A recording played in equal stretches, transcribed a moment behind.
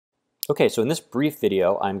Okay, so in this brief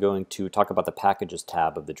video, I'm going to talk about the Packages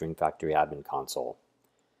tab of the DreamFactory Admin Console.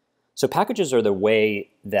 So packages are the way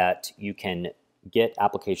that you can get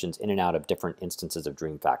applications in and out of different instances of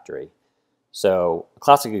DreamFactory. So a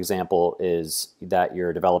classic example is that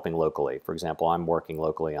you're developing locally. For example, I'm working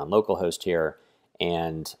locally on localhost here,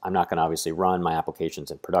 and I'm not going to obviously run my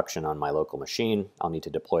applications in production on my local machine. I'll need to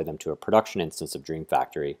deploy them to a production instance of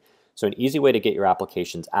DreamFactory. So an easy way to get your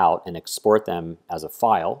applications out and export them as a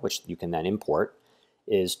file, which you can then import,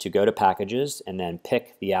 is to go to Packages and then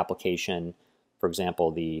pick the application, for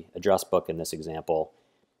example, the address book in this example.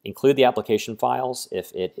 Include the application files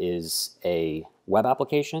if it is a web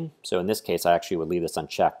application. So in this case, I actually would leave this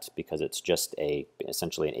unchecked because it's just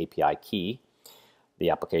essentially an API key. The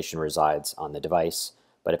application resides on the device.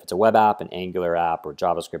 But if it's a web app, an Angular app, or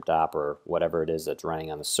JavaScript app, or whatever it is that's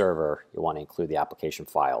running on the server, you'll want to include the application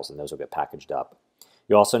files, and those will get packaged up.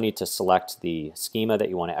 You also need to select the schema that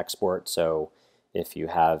you want to export. So if you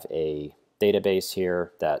have a database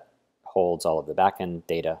here that holds all of the backend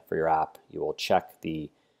data for your app, you will check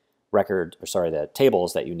the the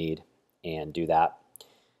tables that you need and do that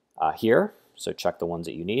here. So check the ones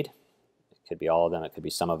that you need. It could be all of them, it could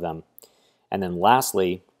be some of them. And then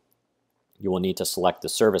lastly, you will need to select the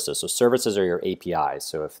services. So services are your APIs.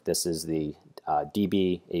 So if this is the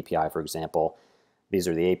DB API, for example, these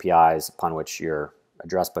are the APIs upon which your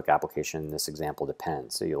address book application in this example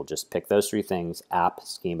depends. So you'll just pick those three things: app,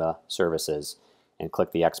 schema, services, and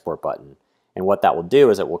click the export button. And what that will do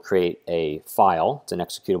is it will create a file. It's an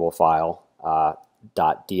executable file,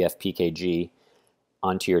 .dfpkg,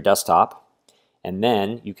 onto your desktop. And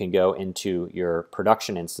then you can go into your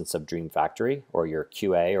production instance of DreamFactory or your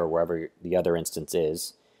QA or wherever the other instance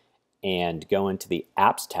is and go into the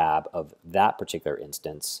Apps tab of that particular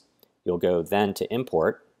instance. You'll go then to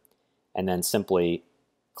Import and then simply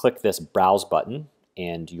click this Browse button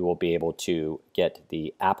and you will be able to get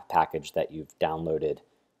the app package that you've downloaded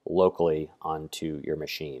locally onto your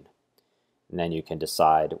machine. And then you can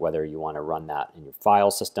decide whether you want to run that in your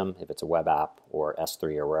file system, if it's a web app, or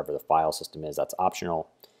S3 or wherever the file system is. That's optional,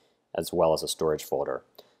 as well as a storage folder.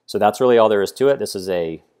 So that's really all there is to it. This is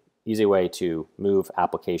an easy way to move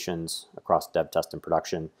applications across dev, test, and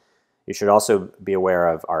production. You should also be aware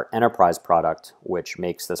of our enterprise product, which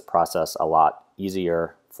makes this process a lot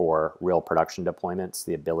easier for real production deployments.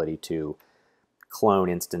 The ability to clone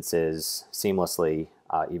instances seamlessly,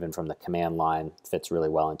 even from the command line, fits really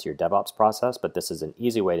well into your DevOps process, but this is an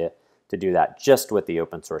easy way to do that just with the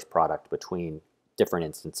open source product between different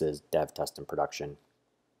instances, dev, test, and production.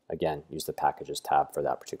 Again, use the Packages tab for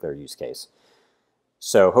that particular use case.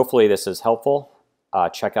 So hopefully this is helpful.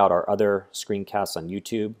 Check out our other screencasts on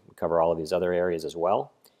YouTube. We cover all of these other areas as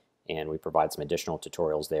well, and we provide some additional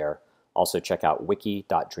tutorials there. Also check out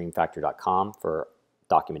wiki.dreamfactory.com for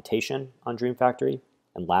documentation on DreamFactory.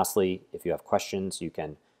 And lastly, if you have questions, you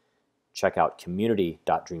can check out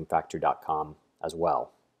community.dreamfactory.com as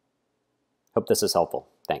well. Hope this is helpful.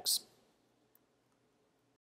 Thanks.